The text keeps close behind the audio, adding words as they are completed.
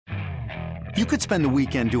You could spend the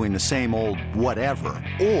weekend doing the same old whatever,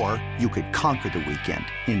 or you could conquer the weekend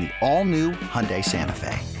in the all-new Hyundai Santa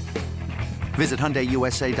Fe. Visit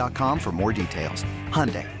HyundaiUSA.com for more details.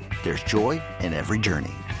 Hyundai, there's joy in every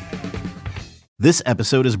journey. This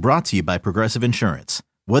episode is brought to you by Progressive Insurance.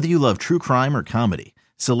 Whether you love true crime or comedy,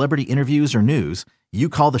 celebrity interviews or news, you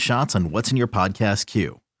call the shots on what's in your podcast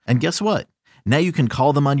queue. And guess what? Now you can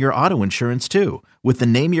call them on your auto insurance too with the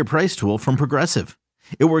Name Your Price tool from Progressive.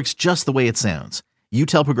 It works just the way it sounds. You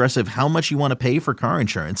tell Progressive how much you want to pay for car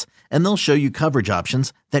insurance, and they'll show you coverage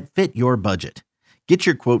options that fit your budget. Get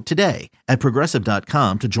your quote today at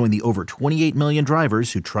Progressive.com to join the over 28 million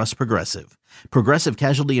drivers who trust Progressive. Progressive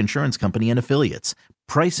Casualty Insurance Company and Affiliates.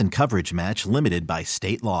 Price and coverage match limited by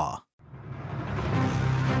state law.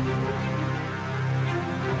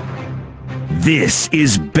 This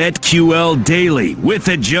is BetQL Daily with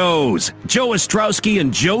the Joes, Joe Ostrowski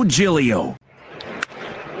and Joe Giglio.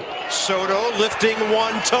 Soto lifting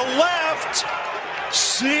one to left.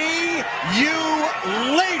 See you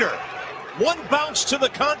later. One bounce to the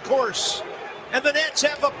concourse, and the Nats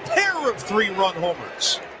have a pair of three-run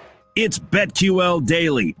homers. It's BetQL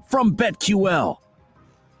Daily from BetQL.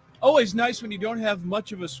 Always nice when you don't have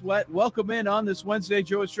much of a sweat. Welcome in on this Wednesday.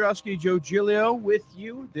 Joe Ostrowski, Joe Giglio with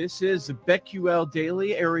you. This is the BetQL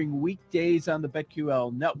Daily, airing weekdays on the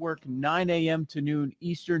BetQL Network, 9 a.m. to noon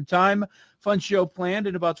Eastern Time. Fun show planned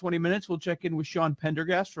in about 20 minutes. We'll check in with Sean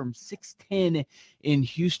Pendergast from 610 in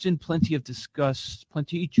Houston. Plenty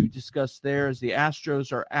to discuss there as the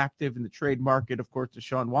Astros are active in the trade market. Of course,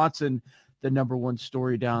 Deshaun Watson, the number one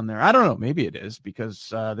story down there. I don't know. Maybe it is because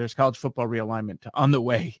there's college football realignment on the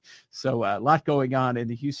way. So a lot going on in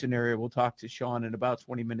the Houston area. We'll talk to Sean in about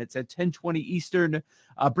 20 minutes at 10:20 Eastern.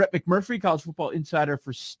 Brett McMurphy, college football insider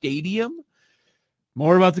for Stadium.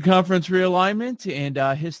 More about the conference realignment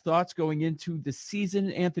and his thoughts going into the season.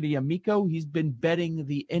 Anthony Amico, he's been betting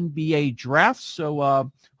the NBA draft. So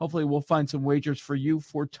hopefully we'll find some wagers for you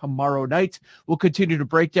for tomorrow night. We'll continue to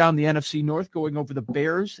break down the NFC North, going over the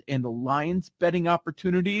Bears and the Lions betting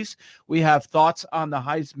opportunities. We have thoughts on the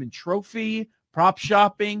Heisman Trophy, prop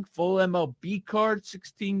shopping, full MLB card,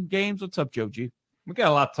 16 games. What's up, Joe G? We got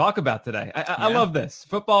a lot to talk about today. I love this.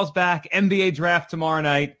 Football's back. NBA draft tomorrow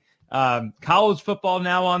night. College football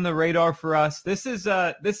now on the radar for us. This is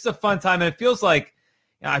a fun time, and it feels like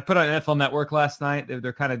I put on NFL Network last night.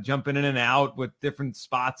 They're kind of jumping in and out with different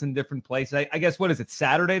spots in different places. I guess what is it?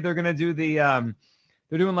 Saturday they're going to do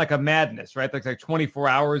they're doing like a madness, right? Like 24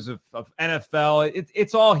 hours of NFL.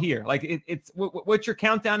 It's all here. Like it's what's your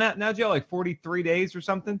countdown at now, Joe? Like 43 days or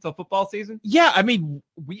something till football season? Yeah, I mean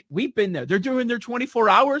we've been there. They're doing their 24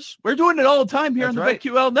 hours. We're doing it all the time here on the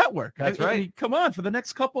BetQL Network. That's right. I mean, come on, for the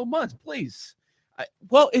next couple of months, please.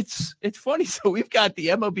 Well, it's funny. So we've got the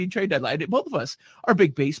MLB trade deadline. Both of us are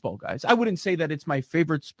big baseball guys. I wouldn't say that it's my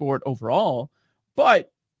favorite sport overall,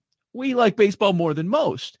 but we like baseball more than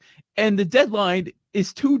most. And the deadline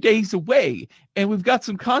is 2 days away, and we've got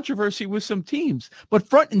some controversy with some teams. But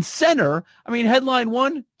front and center, I mean, headline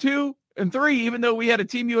 1, 2, and 3, even though we had a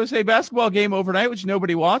Team USA basketball game overnight, which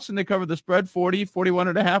nobody watched, and they covered the spread 40,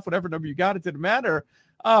 41.5, whatever number you got, it didn't matter.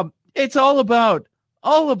 It's all about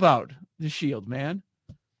the Shield, man.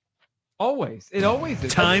 Always. It always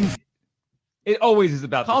is. Time. It always is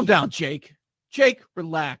about Calm down, Jake. Jake,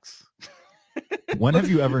 relax. When have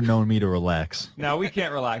you ever known me to relax? No, we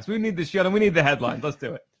can't relax. We need the Shield, and we need the headlines. Let's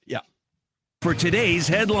do it. Yeah. For today's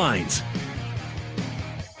headlines.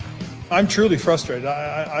 I'm truly frustrated.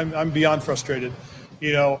 I'm beyond frustrated,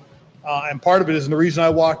 and part of it is, and the reason I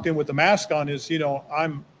walked in with the mask on is,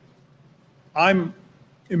 I'm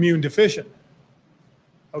immune deficient.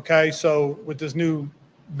 Okay, so with this new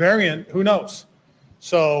variant, who knows?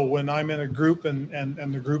 So when I'm in a group and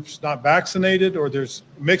the group's not vaccinated or there's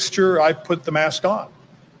mixture, I put the mask on.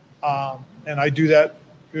 And I do that,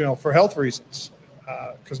 for health reasons,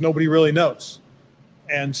 because nobody really knows.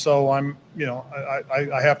 And so I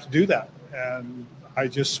have to do that. And I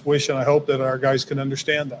just wish and I hope that our guys can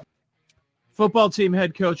understand that. Football team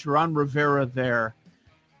head coach Ron Rivera there.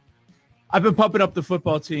 I've been pumping up the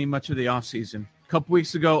football team much of the offseason. A couple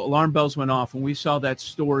weeks ago, alarm bells went off when we saw that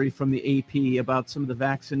story from the AP about some of the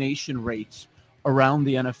vaccination rates around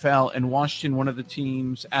the NFL, and Washington, one of the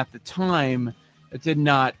teams at the time that did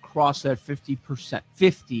not cross that 50%.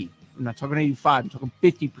 I'm not talking 85, I'm talking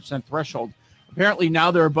 50% threshold. Apparently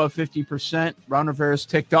now they're above 50%. Ron Rivera's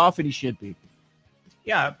ticked off, and he should be.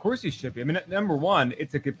 Yeah, of course he should be. I mean, number one,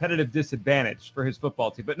 it's a competitive disadvantage for his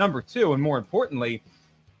football team. But number two, and more importantly,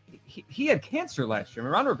 he had cancer last year. I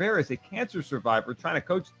mean, Ron Rivera is a cancer survivor trying to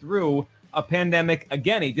coach through a pandemic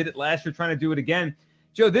again. He did it last year, trying to do it again.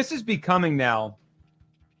 Joe, this is becoming now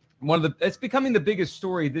It's becoming the biggest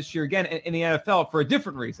story this year again in the NFL for a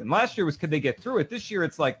different reason. Last year was, could they get through it? This year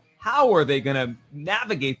it's like, how are they going to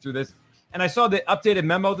navigate through this? And I saw the updated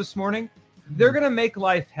memo this morning. They're going to make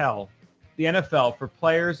life hell, the NFL, for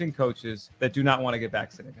players and coaches that do not want to get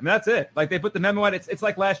vaccinated. I mean, that's it. Like, they put the memo out. It's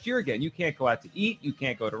like last year again. You can't go out to eat. You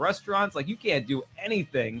can't go to restaurants. Like, you can't do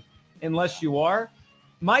anything unless you are.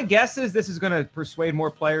 My guess is this is going to persuade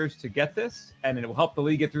more players to get this, and it will help the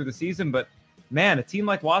league get through the season. But man, a team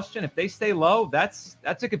like Washington, if they stay low, that's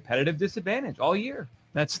a competitive disadvantage all year.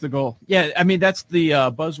 That's the goal. Yeah, I mean, that's the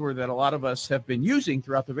buzzword that a lot of us have been using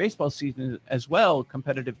throughout the baseball season as well,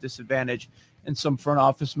 competitive disadvantage. And some front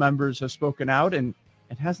office members have spoken out, and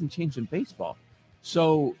it hasn't changed in baseball.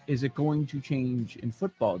 So is it going to change in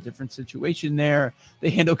football? Different situation there.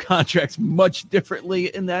 They handle contracts much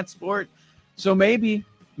differently in that sport. So maybe,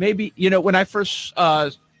 when I first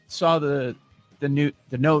saw the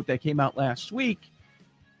note that came out last week,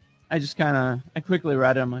 I quickly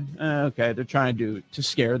read it. I'm like, okay, they're trying to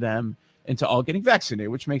scare them into all getting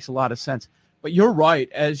vaccinated, which makes a lot of sense. But you're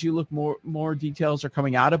right. As you look, more details are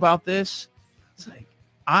coming out about this. It's like,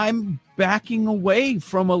 I'm backing away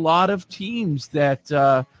from a lot of teams that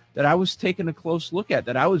I was taking a close look at,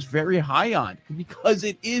 that I was very high on, because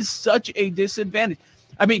it is such a disadvantage.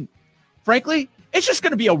 I mean, frankly, it's just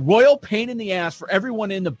going to be a royal pain in the ass for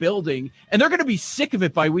everyone in the building, and they're going to be sick of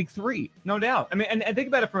it by week 3. No doubt. I mean, and think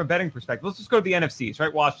about it from a betting perspective. Let's just go to the NFCs,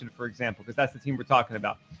 right? Washington, for example, because that's the team we're talking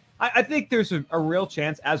about. I think there's a real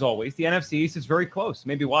chance, as always, the NFC East is very close.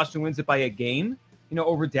 Maybe Washington wins it by a game,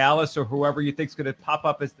 over Dallas or whoever you think is going to pop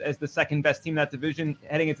up as the second best team in that division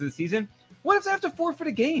heading into the season. What if they have to forfeit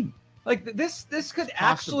a game? Like, this could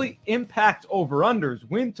actually impact over-unders,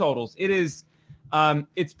 win totals. It is...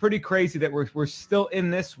 it's pretty crazy that we're still in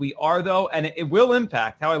this. We are, though, and it will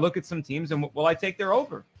impact how I look at some teams. And will I take their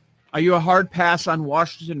over? Are you a hard pass on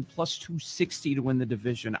Washington plus 260 to win the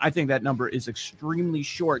division? I think that number is extremely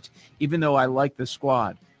short, even though I like the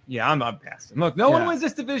squad. Yeah, I'm passing. Look, no one wins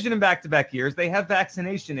this division in back-to-back years. They have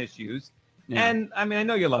vaccination issues. Yeah. And, I mean, I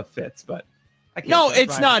know you love Fitz, but I can't. No,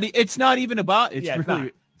 it's not. It's not even about –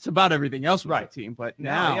 it's about everything else with the team. But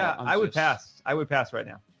now I would pass. I would pass right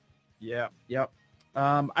now. Yeah, yep.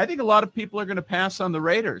 I think a lot of people are going to pass on the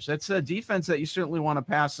Raiders. That's a defense that you certainly want to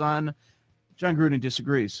pass on. John Gruden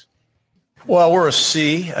disagrees. Well, we're a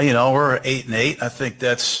C. We're 8-8. I think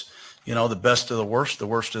that's, the best of the worst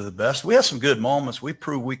of the best. We have some good moments. We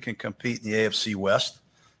prove we can compete in the AFC West.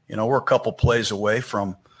 We're a couple plays away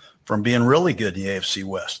from being really good in the AFC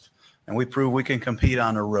West, and we prove we can compete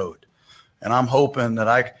on the road. And I'm hoping that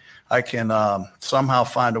I can somehow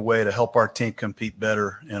find a way to help our team compete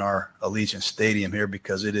better in our Allegiant Stadium here,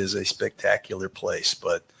 because it is a spectacular place.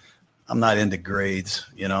 But I'm not into grades.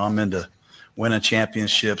 I'm into winning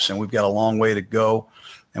championships, and we've got a long way to go,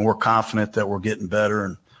 and we're confident that we're getting better,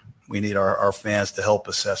 and we need our fans to help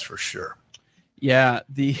us, that's for sure. Yeah,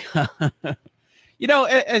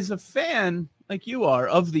 as a fan like you are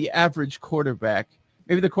of the average quarterback,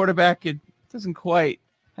 maybe the quarterback hasn't quite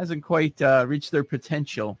reached their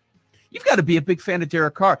potential. You've got to be a big fan of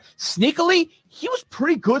Derek Carr. Sneakily, he was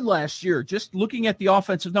pretty good last year. Just looking at the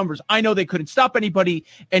offensive numbers, I know they couldn't stop anybody,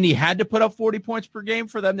 and he had to put up 40 points per game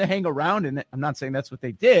for them to hang around. And I'm not saying that's what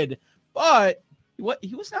they did, but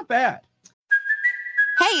he was not bad.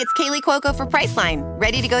 Hey, it's Kaylee Cuoco for Priceline.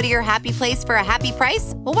 Ready to go to your happy place for a happy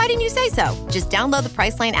price? Well, why didn't you say so? Just download the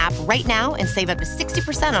Priceline app right now and save up to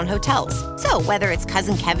 60% on hotels. So whether it's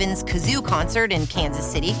Cousin Kevin's Kazoo Concert in Kansas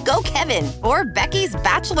City, go Kevin, or Becky's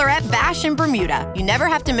Bachelorette Bash in Bermuda, you never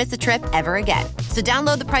have to miss a trip ever again. So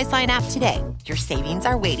download the Priceline app today. Your savings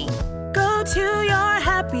are waiting. Go to your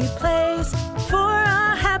happy place for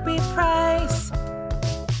a happy price.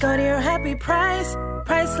 Go to your happy price,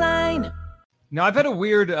 Priceline. Now, I've had a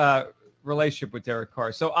weird relationship with Derek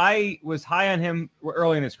Carr. So I was high on him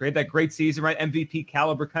early in his career. That great season, right? MVP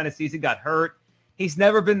caliber kind of season. Got hurt. He's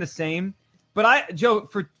never been the same. But Joe,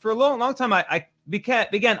 for a long time, I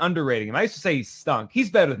began underrating him. I used to say he stunk. He's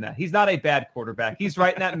better than that. He's not a bad quarterback. He's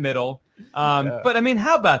right in that middle. But, I mean,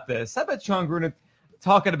 how about this? How about John Gruden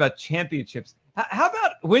talking about championships? How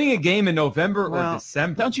about winning a game in November or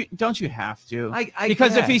December? Don't you have to?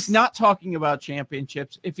 Because if he's not talking about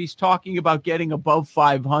championships, if he's talking about getting above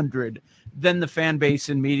 500, then the fan base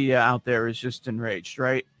and media out there is just enraged,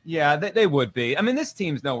 right? Yeah, they would be. I mean, this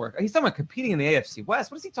team's nowhere. He's talking about competing in the AFC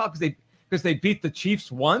West. What does he talk? Because they beat the Chiefs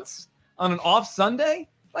once on an off Sunday?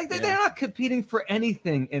 Like, they're not competing for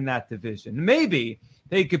anything in that division. Maybe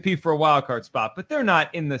they compete for a wild card spot, but they're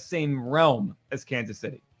not in the same realm as Kansas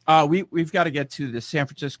City. We've got to get to the San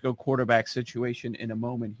Francisco quarterback situation in a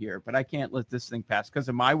moment here, but I can't let this thing pass because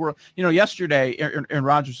in my world, yesterday Aaron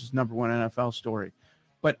Rodgers is number one NFL story,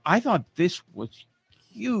 but I thought this was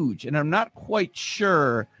huge, and I'm not quite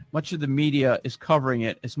sure much of the media is covering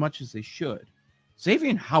it as much as they should.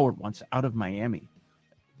 Xavier Howard wants out of Miami.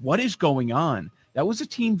 What is going on? That was a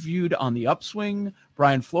team viewed on the upswing.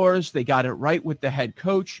 Brian Flores, they got it right with the head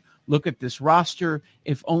coach. Look at this roster.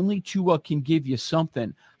 If only Tua can give you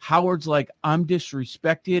something. Howard's like, I'm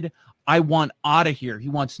disrespected. I want out of here. He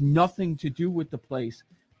wants nothing to do with the place.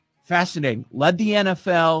 Fascinating. Led the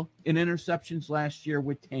NFL in interceptions last year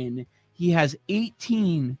with 10. He has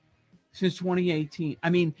 18 since 2018. I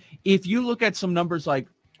mean, if you look at some numbers like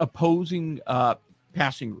opposing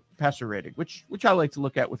passer rating, which I like to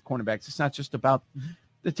look at with cornerbacks, it's not just about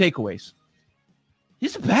the takeaways.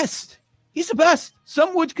 He's the best. He's the best.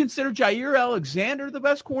 Some would consider Jair Alexander the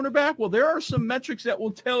best cornerback. Well, there are some metrics that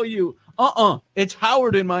will tell you, it's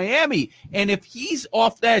Howard in Miami. And if he's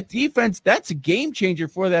off that defense, that's a game changer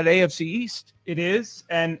for that AFC East. It is.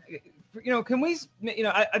 And, can we,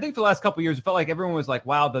 I think for the last couple of years, it felt like everyone was like,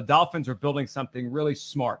 wow, the Dolphins are building something really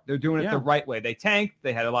smart. They're doing it the right way. They tanked.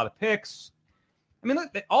 They had a lot of picks. I mean,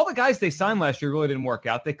 look, all the guys they signed last year really didn't work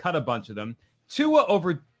out. They cut a bunch of them. Tua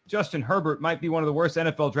over Justin Herbert might be one of the worst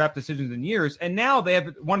NFL draft decisions in years. And now they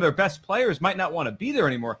have one of their best players might not want to be there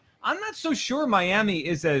anymore. I'm not so sure Miami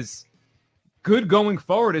is as good going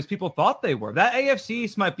forward as people thought they were. That AFC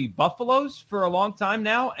East might be Buffalo's for a long time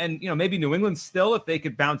now. And, maybe New England still if they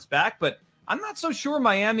could bounce back. But I'm not so sure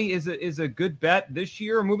Miami is a good bet this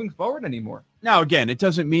year or moving forward anymore. Now, again, it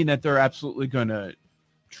doesn't mean that they're absolutely going to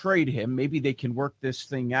trade him. Maybe they can work this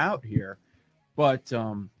thing out here. But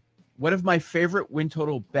one of my favorite win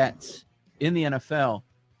total bets in the NFL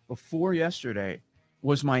before yesterday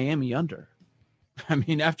was Miami under. I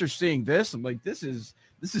mean, after seeing this, I'm like, this is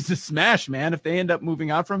a smash, man. If they end up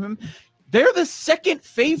moving on from him, they're the second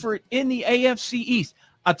favorite in the AFC East.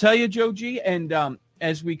 I'll tell you, Joe G, and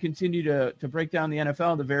as we continue to break down the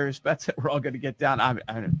NFL and the various bets that we're all going to get down,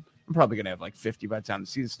 I'm probably going to have like 50 by the time the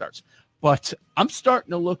season starts. But I'm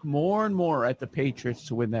starting to look more and more at the Patriots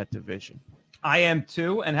to win that division. I am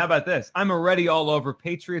too. And how about this? I'm already all over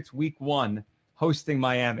Patriots week 1 hosting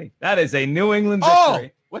Miami. That is a New England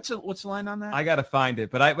victory. What's the line on that? I got to find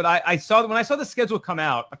it. But I saw when I saw the schedule come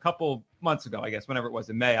out a couple months ago, I guess, whenever it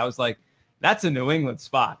was in May, I was like, that's a New England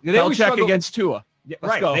spot. Belichick against Tua. Yeah,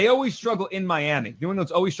 right. Go. They always struggle in Miami. New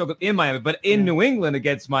England's always struggled in Miami, but in New England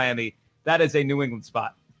against Miami, that is a New England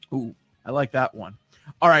spot. Ooh, I like that one.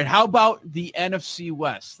 All right. How about the NFC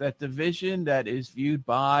West, that division that is viewed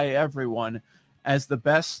by everyone as the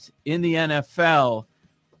best in the NFL?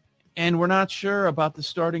 And we're not sure about the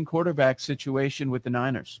starting quarterback situation with the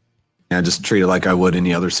Niners. Yeah, just treat it like I would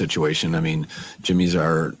any other situation. I mean, Jimmy's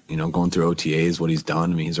going through OTAs, what he's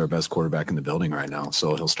done. I mean, he's our best quarterback in the building right now.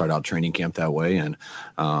 So he'll start out training camp that way. And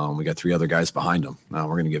we got 3 other guys behind him. We're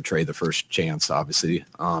going to give Trey the first chance, obviously,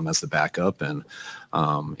 as the backup. And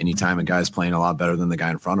anytime a guy's playing a lot better than the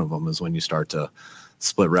guy in front of him is when you start to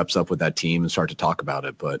split reps up with that team and start to talk about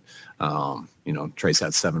it. But, Trey's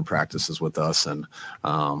had 7 practices with us and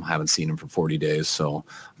haven't seen him for 40 days. So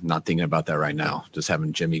I'm not thinking about that right now. Just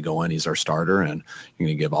having Jimmy go in, he's our starter, and you're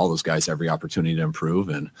going to give all those guys every opportunity to improve.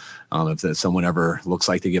 And if someone ever looks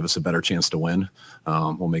like they give us a better chance to win,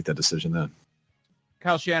 we'll make that decision then.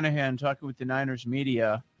 Kyle Shanahan talking with the Niners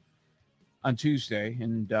media on Tuesday.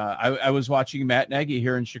 And I was watching Matt Nagy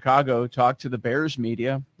here in Chicago talk to the Bears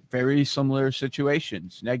media. Very similar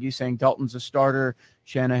situations. Nagy saying Dalton's a starter.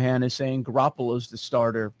 Shanahan is saying Garoppolo's the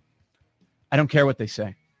starter. I don't care what they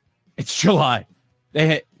say. It's July.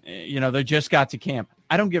 They just got to camp.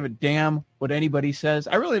 I don't give a damn what anybody says.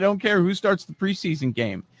 I really don't care who starts the preseason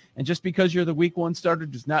game. And just because you're the week 1 starter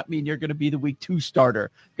does not mean you're going to be the week 2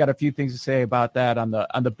 starter. Got a few things to say about that on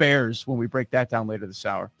the Bears when we break that down later this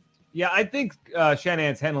hour. Yeah, I think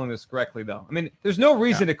Shanahan's handling this correctly, though. I mean, there's no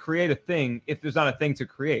reason to create a thing if there's not a thing to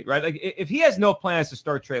create, right? Like, if he has no plans to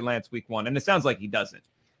start Trey Lance week 1, and it sounds like he doesn't,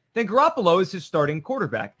 then Garoppolo is his starting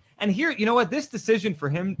quarterback. And here, you know what? This decision for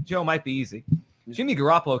him, Joe, might be easy. Jimmy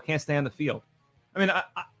Garoppolo can't stay on the field. I mean,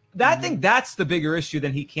 I think that's the bigger issue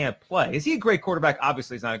than he can't play. Is he a great quarterback?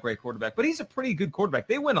 Obviously, he's not a great quarterback, but he's a pretty good quarterback.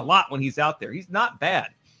 They win a lot when he's out there. He's not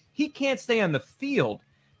bad. He can't stay on the field.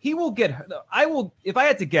 He will get hurt. If I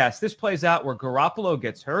had to guess, this plays out where Garoppolo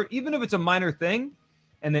gets hurt, even if it's a minor thing,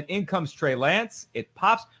 and then in comes Trey Lance. It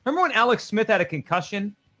pops. Remember when Alex Smith had a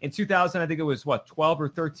concussion in 2000? I think it was 12 or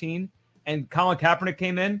 13, and Colin Kaepernick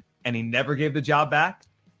came in and he never gave the job back.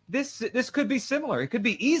 This could be similar. It could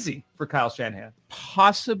be easy for Kyle Shanahan.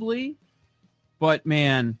 Possibly, but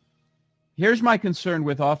man, Here's my concern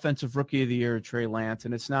with Offensive Rookie of the Year, Trey Lance,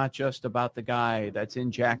 and it's not just about the guy that's in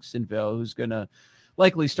Jacksonville who's going to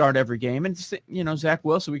likely start every game. And, Zach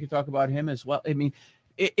Wilson, we could talk about him as well. I mean,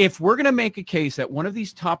 if we're going to make a case that one of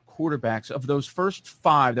these top quarterbacks of those first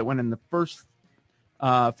 5 that went in the first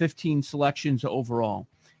 15 selections overall,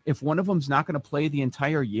 if one of them's not going to play the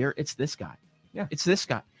entire year, it's this guy. Yeah, it's this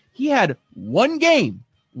guy. He had one game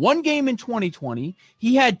in 2020.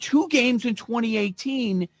 He had 2 games in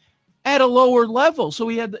 2018 at a lower level. So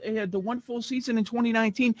he had the one full season in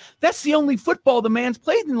 2019. That's the only football the man's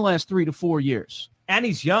played in the last 3 to 4 years. And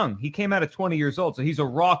he's young. He came out at 20 years old, so he's a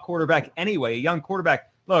raw quarterback anyway, a young quarterback.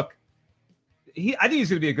 Look, I think he's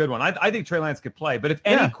going to be a good one. I think Trey Lance could play. But if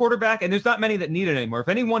any quarterback, and there's not many that need it anymore, if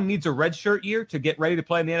anyone needs a redshirt year to get ready to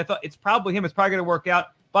play in the NFL, it's probably him. It's probably going to work out.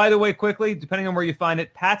 By the way, quickly, depending on where you find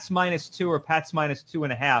it, Pats -2 or Pats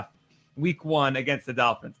 -2.5 week 1 against the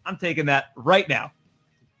Dolphins. I'm taking that right now.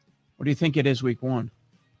 What do you think it is week 1?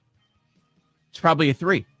 It's probably a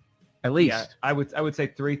 3, at least. Yeah, I would say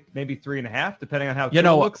 3, maybe 3.5, depending on how it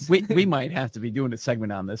looks. we might have to be doing a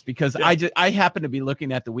segment on this because I happen to be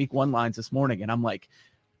looking at the week 1 lines this morning, and I'm like,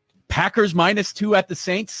 Packers -2 at the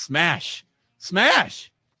Saints, smash.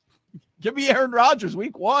 Give me Aaron Rodgers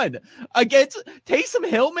week 1 against Taysom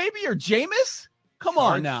Hill, maybe, or Jameis. Come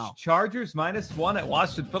on now. Chargers -1 at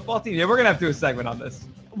Washington football team. Yeah, we're gonna have to do a segment on this.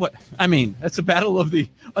 What? I mean, that's a battle of the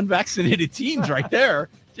unvaccinated teams right there.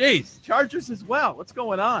 Jeez, Chargers as well. What's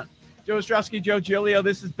going on? Joe Ostrowski, Joe Giglio.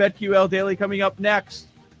 This is BetQL Daily. Coming up next,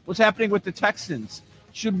 what's happening with the Texans?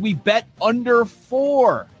 Should we bet under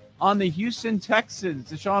 4 on the Houston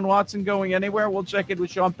Texans? Is Deshaun Watson going anywhere? We'll check in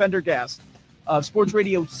with Sean Pendergast of Sports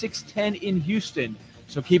Radio 610 in Houston.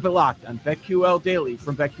 So keep it locked on BetQL Daily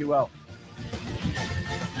from BetQL.